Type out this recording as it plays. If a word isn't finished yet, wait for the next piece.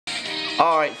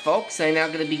Alright folks, I'm now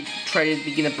going to be trying to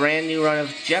begin a brand new run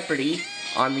of Jeopardy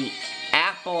on the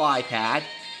Apple iPad.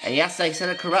 And yes, I said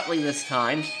it correctly this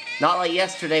time. Not like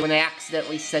yesterday when I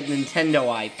accidentally said Nintendo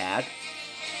iPad.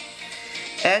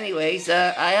 Anyways,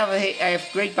 I have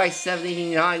Great by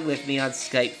 79 with me on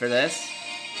Skype for this.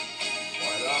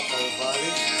 What up, everybody?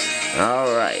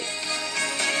 Alright.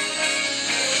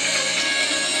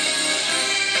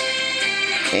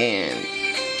 And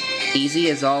easy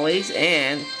as always,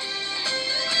 and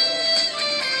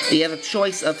we have a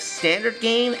choice of standard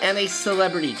game and a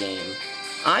celebrity game.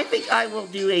 I think I will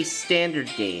do a standard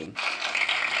game.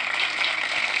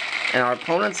 And our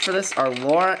opponents for this are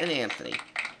Laura and Anthony.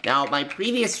 Now, my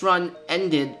previous run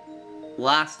ended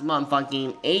last month on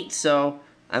game 8, so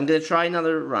I'm going to try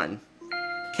another run.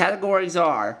 Categories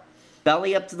are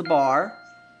Belly Up to the Bar,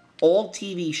 Old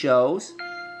TV Shows,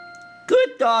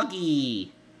 Good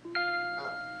Doggy,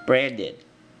 Branded,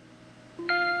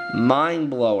 Mind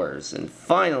Blowers, and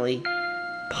finally,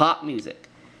 Pop Music.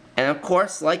 And of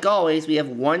course, like always, we have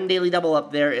one daily double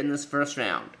up there in this first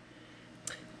round.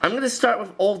 I'm going to start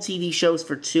with Old TV Shows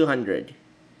for 200.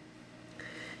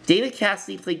 David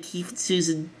Cassidy played Keith and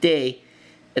Susan Day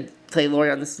and played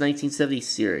Laurie on this 1970s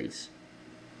series.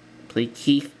 Played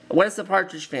Keith. What is the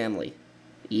Partridge Family?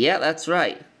 Yeah, that's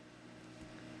right.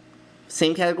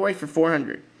 Same category for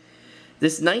 400.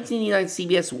 This 1989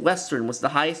 CBS Western was the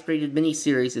highest rated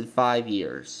miniseries in 5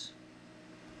 years.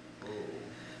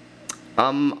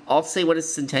 I'll say, what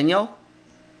is Centennial?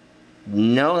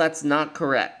 No, that's not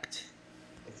correct.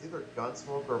 It's either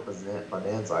Gunsmoke or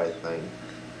Bonanza, I think.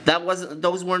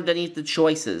 Those weren't any of the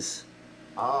choices.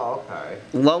 Oh, okay.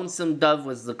 Lonesome Dove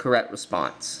was the correct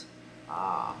response.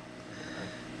 Ah.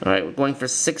 Alright, we're going for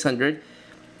 600.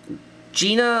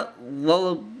 Gina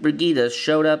Lollobrigida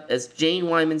showed up as Jane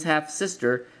Wyman's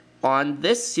half-sister on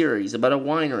this series about a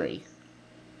winery.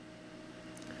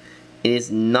 It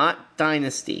is not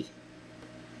Dynasty.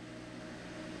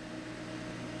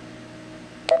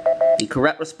 The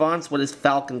correct response, what is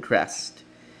Falcon Crest?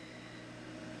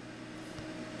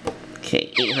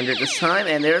 Okay, 800 this time,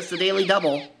 and there's the daily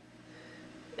double.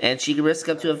 And she can risk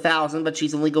up to 1,000, but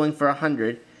she's only going for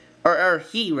 100. Or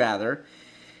he, rather.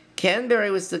 Ken Berry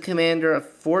was the commander of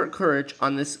Fort Courage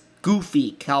on this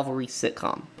goofy cavalry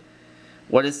sitcom.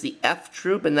 What is the F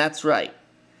Troop? And that's right.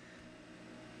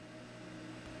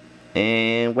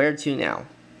 And where to now?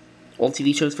 Old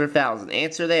TV shows for 1,000.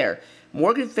 Answer there.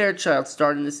 Morgan Fairchild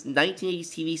starred in this 1980s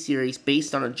TV series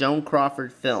based on a Joan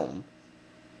Crawford film.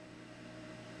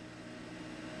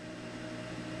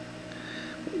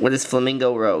 What is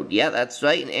Flamingo Road? Yeah, that's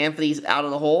right. And Anthony's out of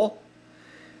the hole.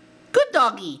 Good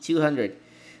Doggy, 200.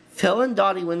 Phil and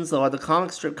Dottie Winslow are the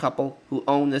comic strip couple who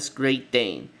own this Great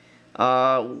Dane.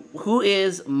 Who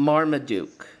is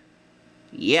Marmaduke?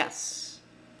 Yes.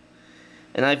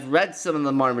 And I've read some of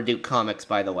the Marmaduke comics,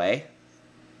 by the way.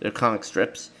 They're comic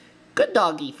strips. Good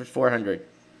Doggy for 400.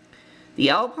 The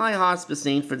Alpine Hospice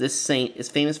named for this saint is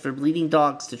famous for bleeding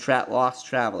dogs to trap lost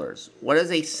travelers. What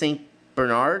is a Saint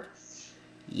Bernard?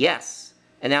 Yes.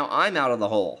 And now I'm out of the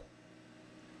hole.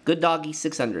 Good Doggy,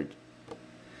 600.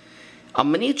 A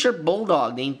miniature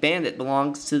bulldog named Bandit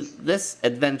belongs to this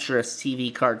adventurous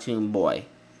TV cartoon boy.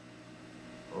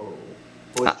 Oh.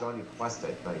 Who is Johnny Quest,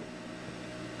 I think.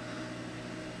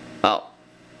 Oh.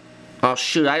 Oh,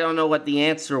 shoot. I don't know what the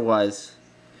answer was.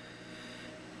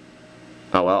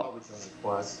 Oh, well. Probably Johnny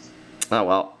Quest. Oh,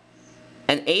 well.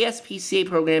 An ASPCA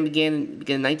program began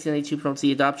in 1992 promotes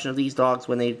the adoption of these dogs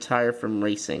when they retire from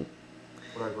racing.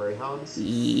 What are greyhounds?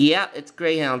 Yeah, it's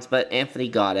greyhounds, but Anthony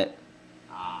got it.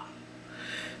 Ah.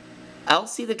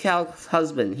 Elsie the cow's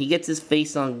husband. He gets his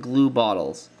face on glue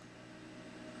bottles.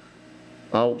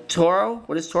 Oh, Toro?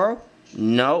 What is Toro?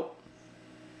 Nope.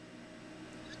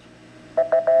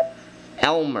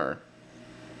 Elmer.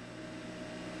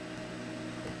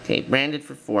 Okay, Branded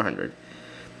for 400.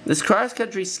 This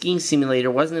cross-country skiing simulator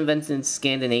wasn't invented in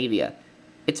Scandinavia.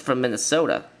 It's from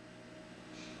Minnesota.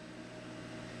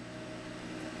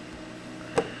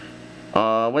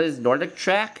 What is Nordic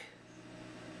Track?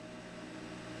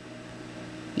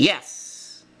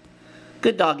 Yes!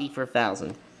 Good Doggy for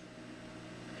 1,000.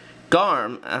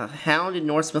 Garm, a hound in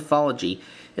Norse mythology,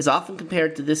 is often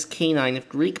compared to this canine of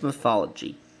Greek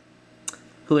mythology.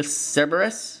 Who is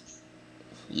Cerberus?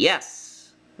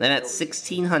 Yes! Then at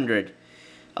 1,600.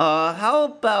 How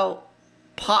about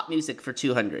Pop Music for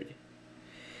 200?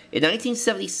 In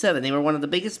 1977, they were one of the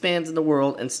biggest bands in the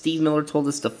world, and Steve Miller told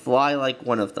us to fly like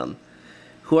one of them.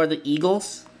 Who are the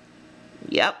Eagles?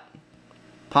 Yep.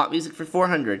 Pop Music for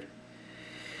 400.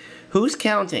 Who's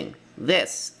Counting?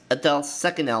 This, Adele's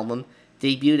second album,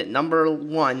 debuted at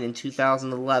 #1 in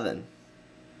 2011.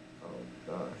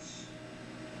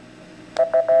 gosh.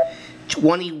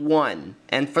 21.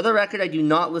 And for the record, I do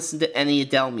not listen to any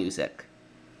Adele music.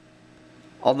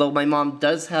 Although my mom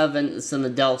does have some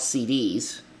Adele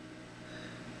CDs.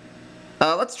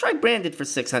 Let's try Branded for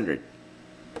 600.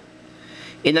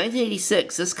 In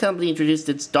 1986, this company introduced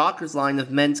its Dockers line of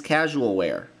men's casual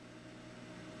wear.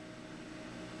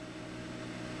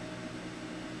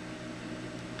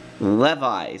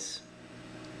 Levi's.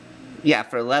 Yeah,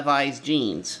 for Levi's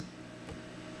jeans.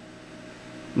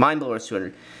 Mindblowers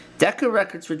 200. Decca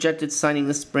Records rejected signing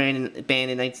this band in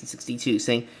 1962,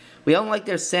 saying, "We don't like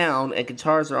their sound and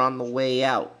guitars are on the way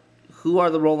out." Who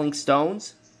are the Rolling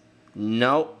Stones?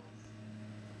 Nope.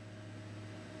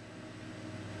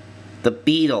 The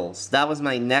Beatles. That was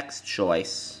my next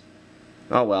choice.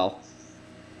 Oh well.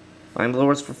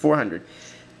 Mindblowers for 400.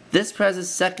 This president's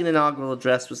second inaugural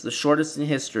address was the shortest in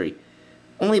history.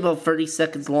 Only about 30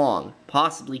 seconds long,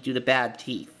 possibly due to bad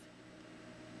teeth.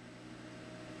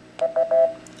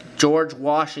 George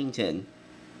Washington.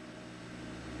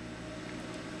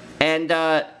 And,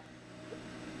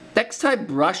 next time,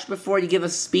 brush before you give a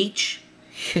speech.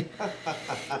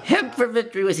 Hemp for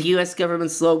Victory was a U.S.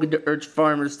 government slogan to urge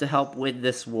farmers to help win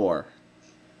this war.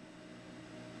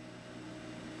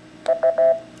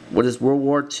 What is World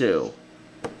War II?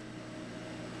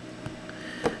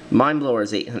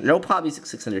 Mindblowers 800. No pop music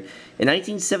 600. In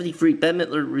 1973, Bette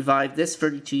Midler revived this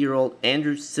 32-year-old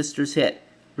Andrew Sisters hit,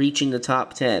 reaching the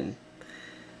top 10.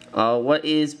 What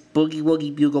is Boogie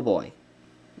Woogie Bugle Boy?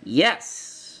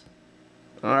 Yes!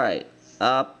 Alright.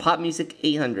 Pop music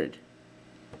 800.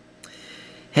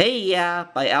 Hey Ya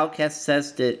by Outkast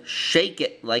says to shake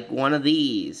it like one of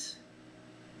these.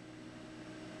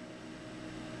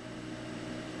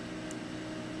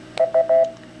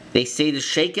 They say to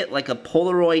shake it like a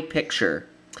Polaroid picture.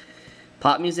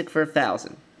 Pop music for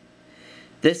 1,000.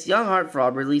 This young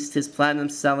heartthrob released his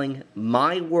platinum-selling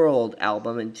My World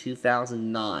album in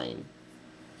 2009.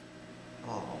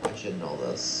 Oh, I should know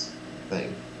this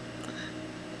thing.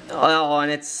 Oh,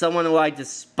 and it's someone who I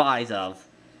despise of.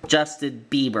 Justin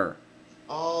Bieber.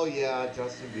 Oh yeah,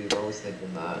 Justin Bieber. I was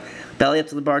thinking that. Belly Up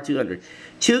to the Bar 200.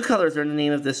 Two colors are in the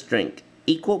name of this drink.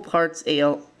 Equal parts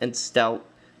ale and stout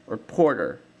or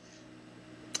porter.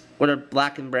 What are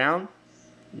black and brown?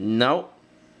 Nope.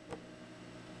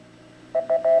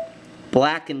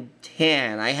 Black and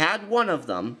tan. I had one of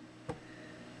them.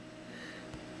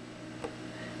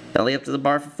 Belly Up to the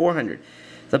Bar for 400.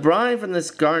 The brine from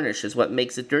this garnish is what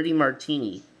makes a dirty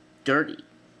martini dirty.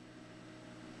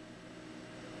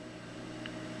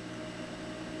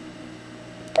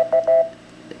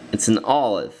 It's an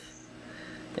olive.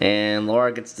 And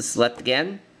Laura gets to select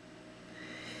again.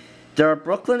 There are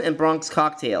Brooklyn and Bronx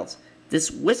cocktails.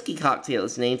 This whiskey cocktail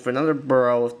is named for another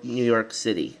borough of New York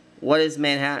City. What is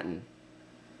Manhattan?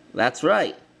 That's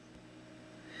right.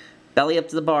 Belly Up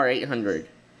to the Bar 800.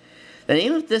 The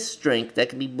name of this drink that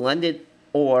can be blended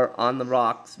or on the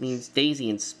rocks means daisy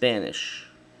in Spanish.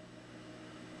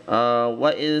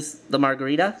 What is the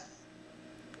margarita?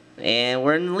 And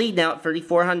we're in the lead now at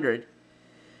 3,400.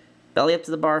 Belly Up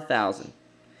to the Bar 1,000.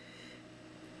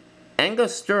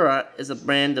 Angostura is a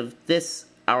brand of this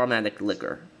aromatic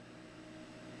liquor.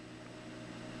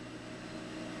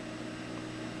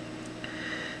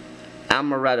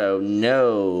 Amaretto.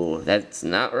 No, that's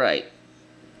not right.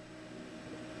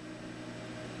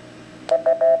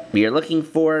 We are looking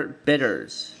for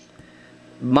bitters.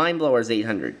 Mindblowers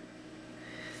 800.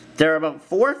 There are about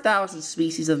 4,000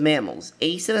 species of mammals,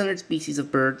 8,700 species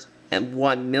of birds, and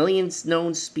 1 million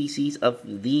known species of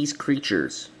these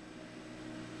creatures.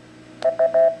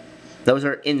 Those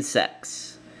are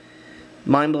insects.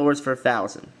 Mindblowers for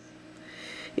 1,000.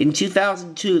 In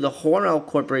 2002, the Hormel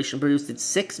Corporation produced its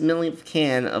 6 billionth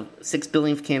can of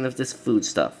this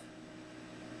foodstuff.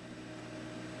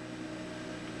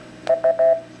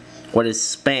 What is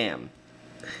Spam?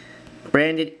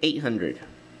 Branded 800.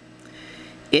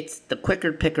 It's the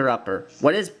quicker picker-upper.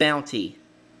 What is Bounty?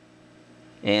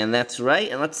 And that's right,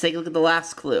 and let's take a look at the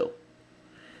last clue.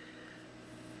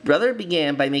 Brother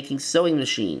began by making sewing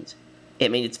machines. It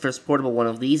made its first portable one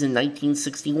of these in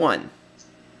 1961.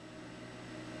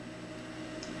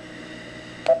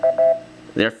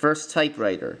 Their first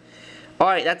typewriter.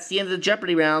 Alright, that's the end of the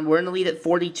Jeopardy round. We're in the lead at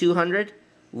 4,200.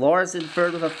 Laura's in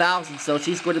third with 1,000, so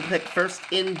she's going to pick first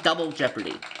in Double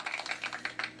Jeopardy.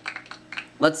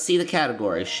 Let's see the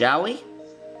category, shall we?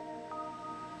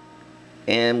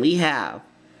 And we have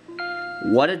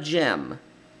What a Gem,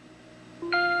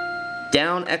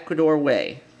 Down Ecuador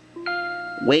Way,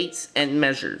 Weights and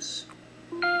Measures,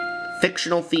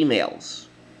 Fictional Females,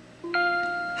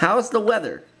 How's the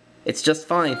Weather? It's just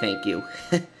fine, thank you.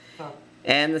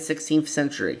 and the 16th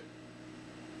century.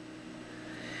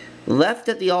 Left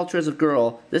at the altar as a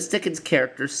girl, this Dickens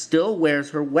character still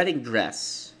wears her wedding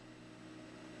dress.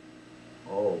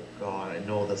 Oh God, I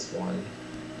know this one.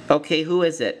 Okay, who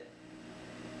is it?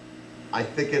 I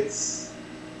think it's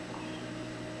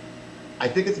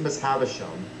Miss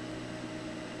Havisham.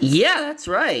 Yeah, that's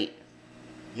right.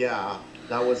 Yeah,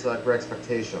 that was Great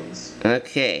Expectations.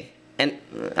 Okay. And,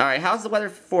 alright, how's the weather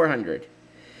for 400?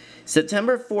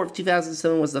 September 4th,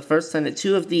 2007 was the first time that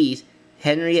two of these,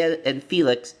 Henriette and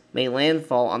Felix, made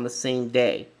landfall on the same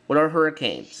day. What are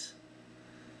hurricanes?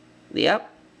 Yep.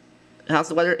 How's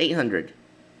the weather? 800.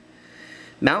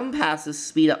 Mountain passes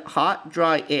speed up hot,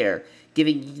 dry air,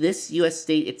 giving this U.S.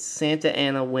 state its Santa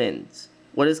Ana winds.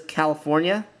 What is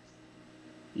California?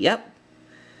 Yep.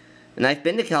 And I've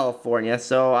been to California,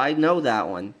 so I know that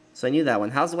one. So I knew that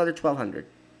one. How's the weather? 1200.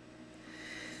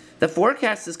 The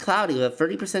forecast is cloudy with a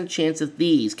 30% chance of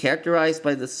these, characterized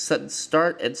by the sudden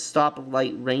start and stop of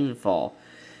light rainfall.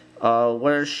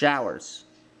 What are showers?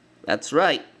 That's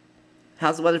right.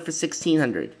 How's the weather for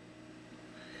 1600?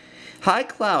 High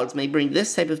clouds may bring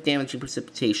this type of damaging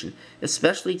precipitation,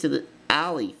 especially to the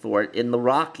alley fort in the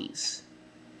Rockies.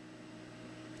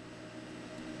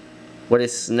 What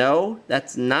is snow?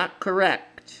 That's not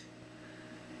correct.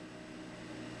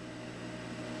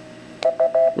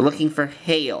 We're looking for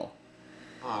hail.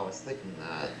 Oh, I was thinking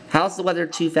that. How's the weather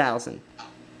 2000?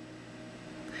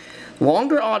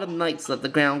 Longer autumn nights let the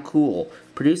ground cool,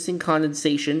 producing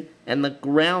condensation and the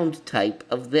ground type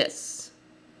of this.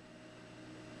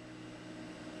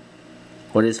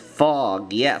 What is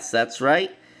fog? Yes, that's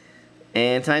right.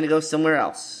 And time to go somewhere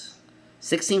else.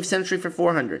 16th century for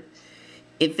 400.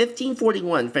 In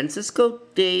 1541, Francisco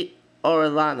de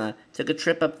Orellana took a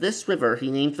trip up this river he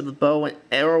named for the bow and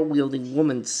arrow-wielding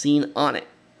woman seen on it.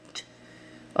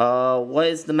 What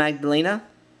is the Magdalena?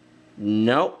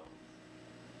 Nope.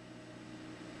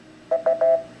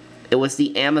 It was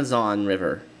the Amazon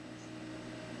River.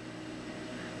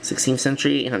 16th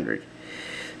century, 800.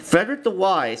 Frederick the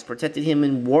Wise protected him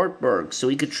in Wartburg so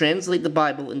he could translate the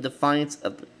Bible in defiance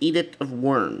of the Edict of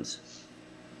Worms.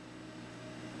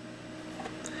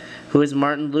 Who is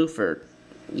Martin Luther?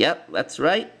 Yep, that's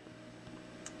right.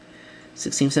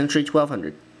 16th century,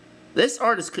 1200. This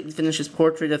artist couldn't finish his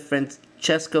portrait of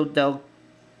Francesco del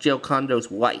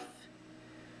Giocondo's wife.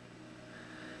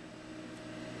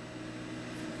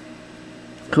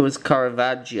 Who is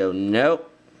Caravaggio? Nope.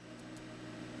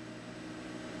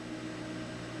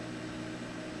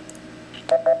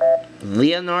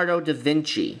 Leonardo da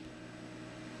Vinci.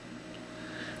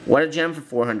 What a gem for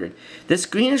 400. This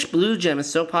greenish blue gem is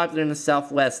so popular in the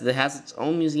Southwest that it has its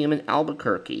own museum in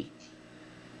Albuquerque.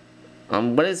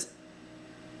 What is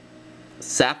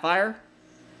sapphire?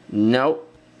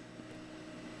 Nope.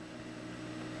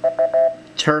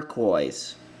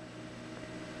 Turquoise.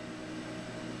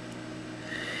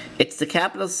 It's the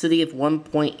capital city of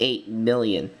 1.8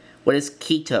 million. What is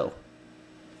Quito?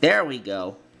 There we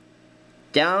go.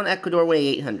 Down Ecuador Way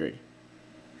 800.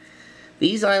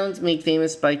 These islands, made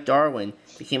famous by Darwin,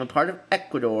 became a part of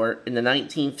Ecuador in the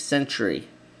 19th century.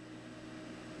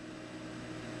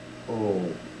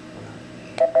 Oh.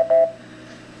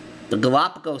 The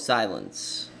Galapagos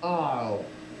Islands. Oh.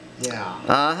 Yeah.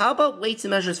 How about weights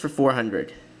and measures for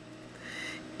 400?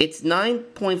 It's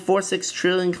 9.46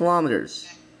 trillion kilometers.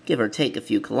 Give or take a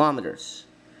few kilometers.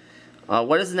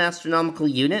 What is an astronomical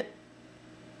unit?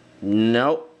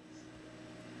 Nope.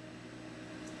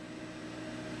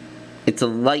 It's a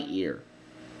light year.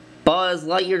 Buzz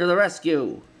Lightyear to the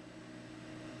rescue.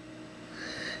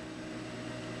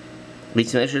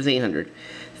 Weights and measures 800.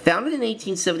 Founded in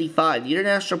 1875, the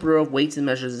International Bureau of Weights and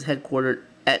Measures is headquartered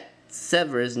at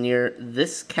Sèvres near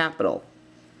this capital.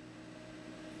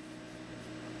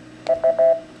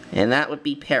 And that would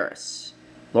be Paris.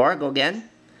 Laura, go again.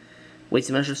 Weights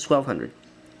and measures 1200.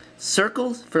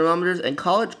 Circles, thermometers, and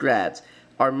college grads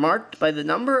are marked by the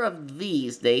number of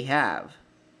these they have.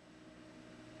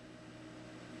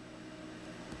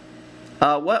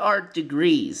 What are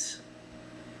degrees?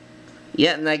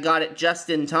 Yeah, and I got it just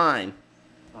in time.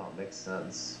 Oh, makes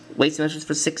sense. Weights and measures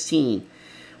for 16.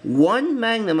 1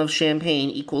 magnum of champagne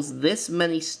equals this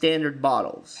many standard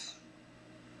bottles.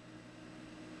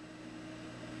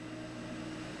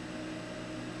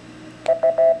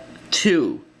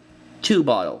 Two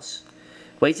bottles.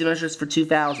 Weights and measures for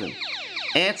 2,000.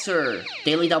 Answer.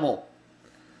 Daily double.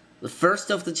 The first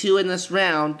of the two in this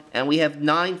round, and we have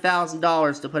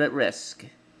 $9,000 to put at risk.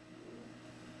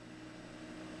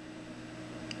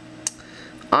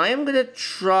 I am going to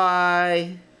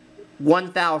try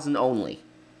 1,000 only.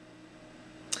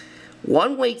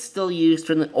 One weight still used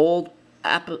from the old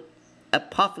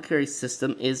apothecary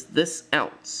system is this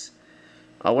ounce?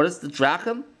 What is the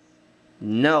drachm?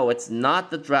 No, it's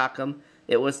not the drachm.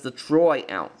 It was the Troy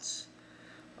ounce.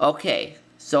 Okay,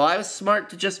 so I was smart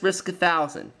to just risk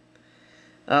 1,000.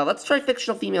 Let's try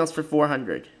fictional females for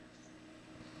 400.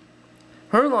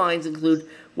 Her lines include,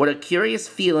 "What a curious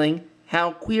feeling,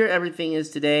 how queer everything is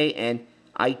today," and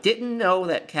 "I didn't know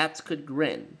that cats could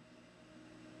grin."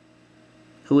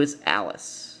 Who is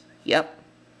Alice? Yep.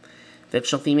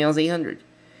 Fictional females 800.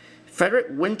 Frederick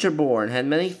Winterbourne had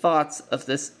many thoughts of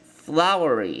this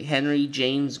flowery Henry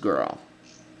James girl.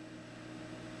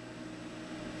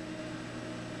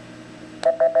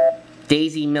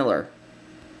 Daisy Miller.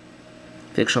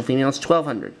 Fictional females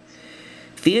 1200.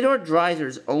 Theodore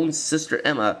Dreiser's own sister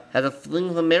Emma had a fling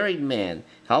with a married man,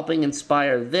 helping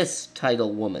inspire this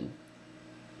title woman.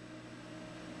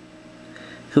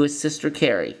 Who is Sister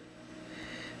Carrie?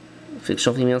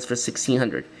 Fictional females for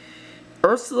 1600.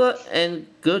 Ursula and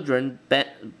Gudrun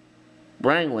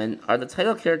Brangwyn are the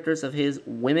title characters of his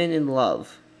Women in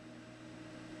Love.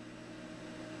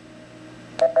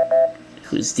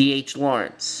 Who's D.H.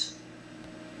 Lawrence?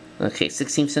 Okay,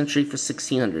 16th century for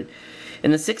 1600.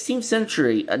 In the 16th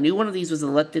century, a new one of these was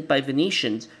elected by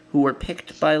Venetians who were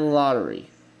picked by lottery.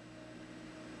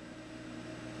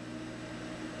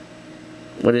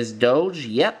 What is Doge?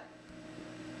 Yep.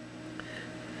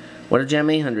 What a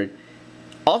gem 800.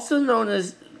 Also known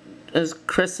as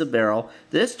chrysoberyl,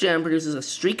 this gem produces a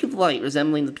streak of light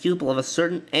resembling the pupil of a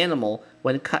certain animal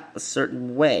when cut a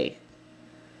certain way.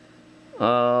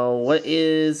 What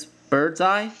is bird's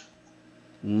eye?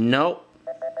 Nope.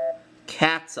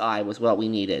 Cat's eye was what we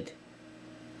needed.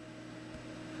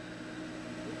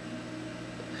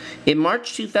 In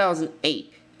March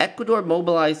 2008, Ecuador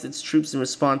mobilized its troops in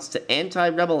response to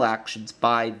anti-rebel actions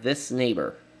by this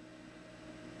neighbor.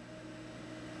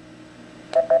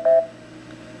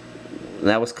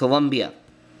 That was Colombia.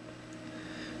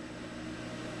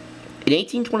 In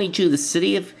 1822, the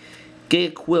city of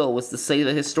Guayaquil was the site of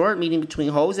a historic meeting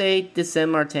between José de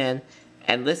San Martin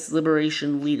and this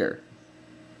liberation leader.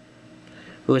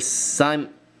 Who is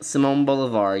Simón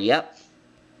Bolivar. Yep.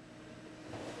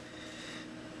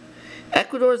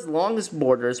 Ecuador's longest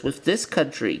borders with this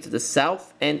country to the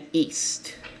south and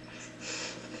east.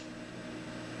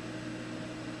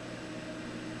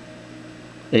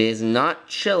 It is not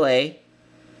Chile.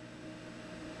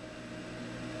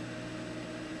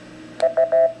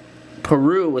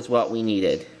 Peru was what we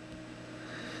needed.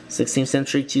 16th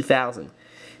century, 2000.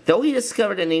 Though he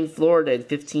discovered and named Florida in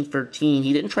 1513,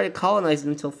 he didn't try to colonize it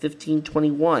until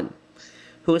 1521.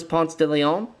 Who is Ponce de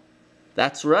Leon?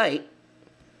 That's right.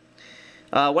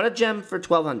 What a gem for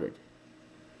 1200.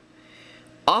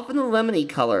 Often a lemony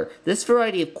color, this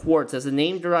variety of quartz has a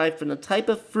name derived from the type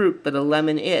of fruit that a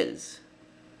lemon is.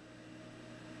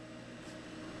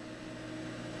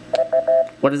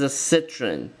 What is a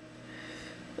citron?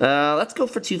 Let's go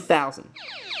for 2000.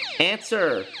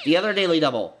 Answer, the other daily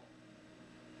double.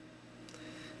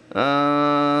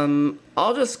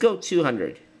 I'll just go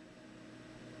 200.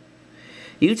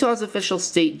 Utah's official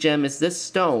state gem is this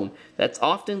stone that's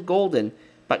often golden,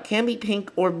 but can be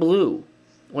pink or blue.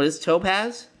 What is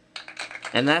topaz?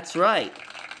 And that's right.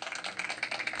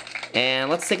 And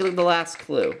let's take a look at the last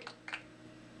clue.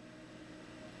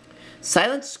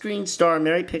 Silent screen star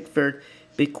Mary Pickford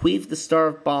bequeathed the Star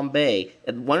of Bombay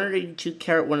and 182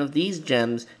 carat one of these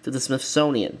gems to the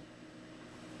Smithsonian.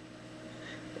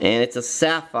 And it's a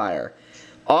sapphire.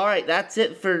 Alright, that's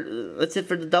it for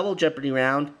the double Jeopardy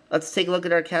round. Let's take a look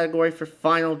at our category for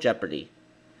final Jeopardy.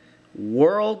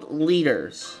 World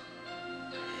leaders.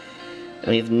 And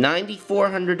we have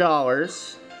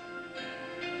 $9,400.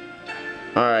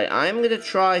 Alright, I'm going to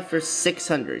try for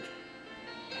 600.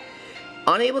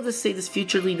 Unable to say this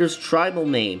future leader's tribal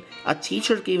name, a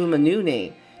teacher gave him a new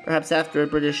name, perhaps after a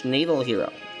British naval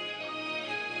hero.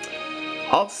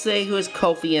 I'll say who is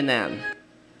Kofi Annan.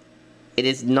 It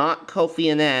is not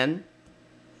Kofi Annan.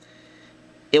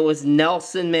 It was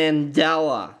Nelson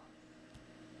Mandela.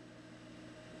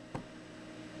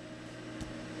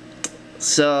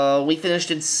 So, we finished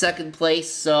in second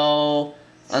place, so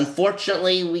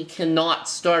unfortunately we cannot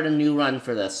start a new run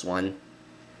for this one.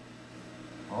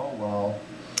 Oh,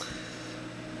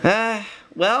 well.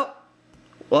 Well,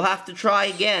 we'll have to try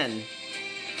again.